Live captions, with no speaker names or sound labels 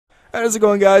How's it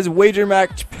going, guys? Wager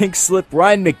match pink slip.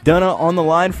 Ryan McDonagh on the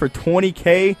line for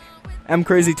 20K.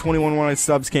 MCrazy21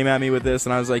 subs came at me with this,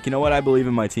 and I was like, you know what? I believe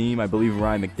in my team. I believe in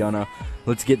Ryan McDonagh.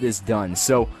 Let's get this done.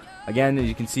 So, again, as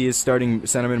you can see, his starting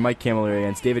centerman, Mike Camilleri,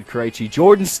 against David Krejci.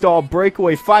 Jordan Staal,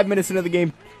 breakaway, 5 minutes into the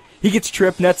game. He gets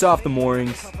tripped, nets off the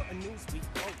moorings.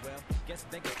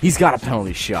 He's got a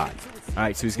penalty shot. All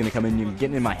right, so he's going to come in,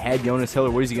 getting in my head. Jonas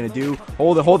Hiller, what is he going to do?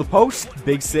 Hold the post.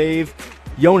 Big save.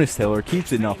 Jonas Hiller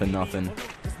keeps it 0-0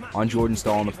 on Jordan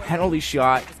Staal on the penalty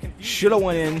shot. Shoulda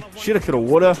went in. Shoulda, coulda,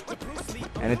 woulda.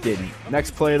 And it didn't.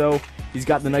 Next play, though, he's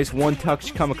got the nice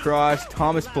one-touch come across.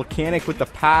 Thomas Plekanec with the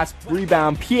pass.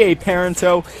 Rebound. P.A.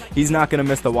 Parento. He's not going to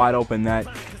miss the wide-open net.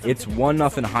 It's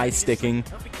 1-0 high-sticking.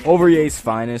 Over EA's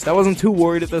finest. I wasn't too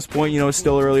worried at this point. You know,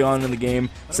 still early on in the game.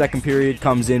 Second period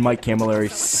comes in. Mike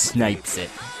Camilleri snipes it.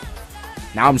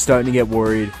 Now I'm starting to get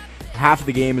worried. Half of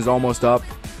the game is almost up.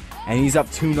 And he's up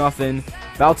 2-0.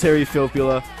 Valtteri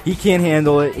Filppula, he can't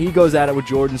handle it. He goes at it with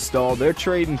Jordan Staal. They're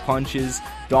trading punches,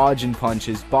 dodging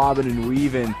punches, bobbing and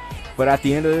weaving. But at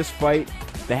the end of this fight,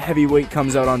 the heavyweight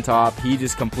comes out on top. He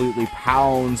just completely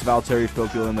pounds Valtteri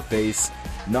Filppula in the face,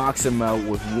 knocks him out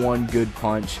with one good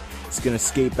punch. He's going to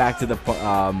skate back to the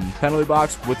penalty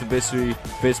box with the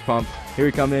fist pump. Here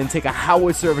we come in, take a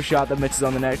howitzer of a shot that misses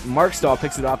on the net. Mark Staal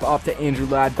picks it up to Andrew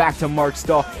Ladd, back to Mark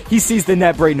Staal. He sees the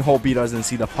net, Braden Holtby doesn't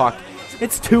see the puck.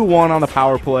 It's 2-1 on the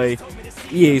power play.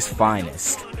 EA's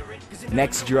finest.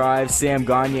 Next drive, Sam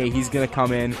Gagner, he's going to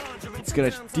come in. He's going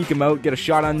to deke him out, get a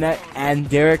shot on net, and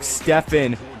Derek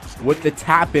Steffen with the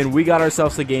tap in. We got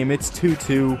ourselves a game. It's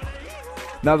 2-2.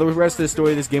 Now the rest of the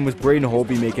story of this game was Braden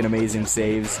Holtby making amazing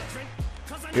saves.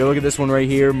 Here, look at this one right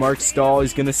here. Mark Staal,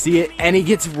 he's going to see it, and he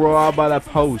gets robbed by the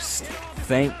post.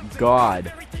 Thank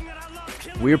God.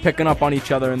 We were picking up on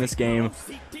each other in this game,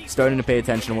 starting to pay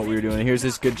attention to what we were doing. Here's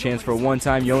this good chance for a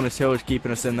one-time. Jonas Hiller's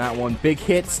keeping us in that one. Big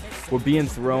hits were being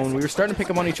thrown. We were starting to pick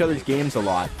up on each other's games a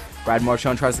lot. Brad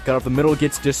Marchand tries to cut off the middle,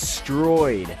 gets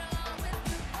destroyed.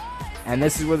 And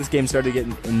this is where this game started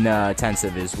getting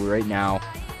intensive, is right now.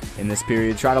 In this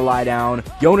period, try to lie down.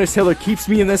 Jonas Hiller keeps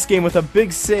me in this game with a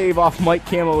big save off Mike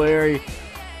Camilleri.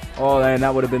 Oh, man,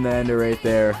 that would have been the ender right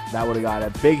there. That would have got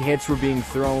it. Big hits were being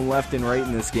thrown left and right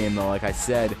in this game, though. Like I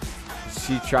said,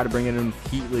 she tried to bring it in with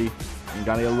Heatley and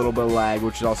got a little bit of lag,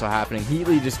 which is also happening.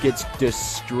 Heatley just gets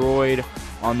destroyed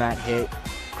on that hit.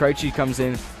 Krejci comes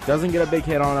in, doesn't get a big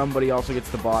hit on him, but he also gets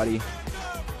the body.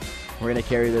 We're going to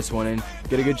carry this one in.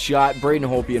 Get a good shot. Braden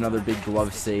Holtby, another big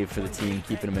glove save for the team,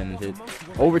 keeping him in it.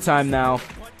 Overtime now.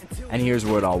 And here's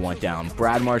where it all went down.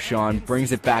 Brad Marchand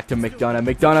brings it back to McDonagh.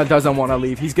 McDonagh doesn't want to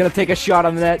leave. He's going to take a shot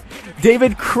on the net.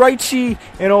 David Krejci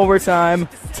in overtime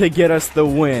to get us the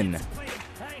win.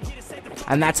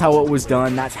 And that's how it was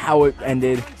done. That's how it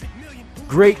ended.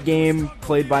 Great game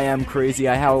played by MCrazy.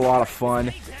 I had a lot of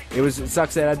fun. It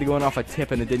sucks that I had to go in off a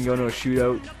tip and it didn't go into a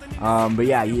shootout. But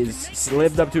yeah, he's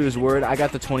lived up to his word. I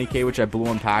got the 20K, which I blew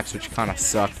on packs, which kind of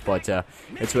sucked, but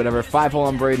it's whatever. 5-hole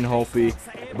on Braden Holtby.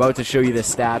 About to show you the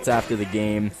stats after the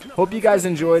game. Hope you guys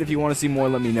enjoyed. If you want to see more,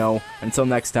 let me know. Until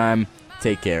next time,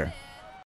 take care.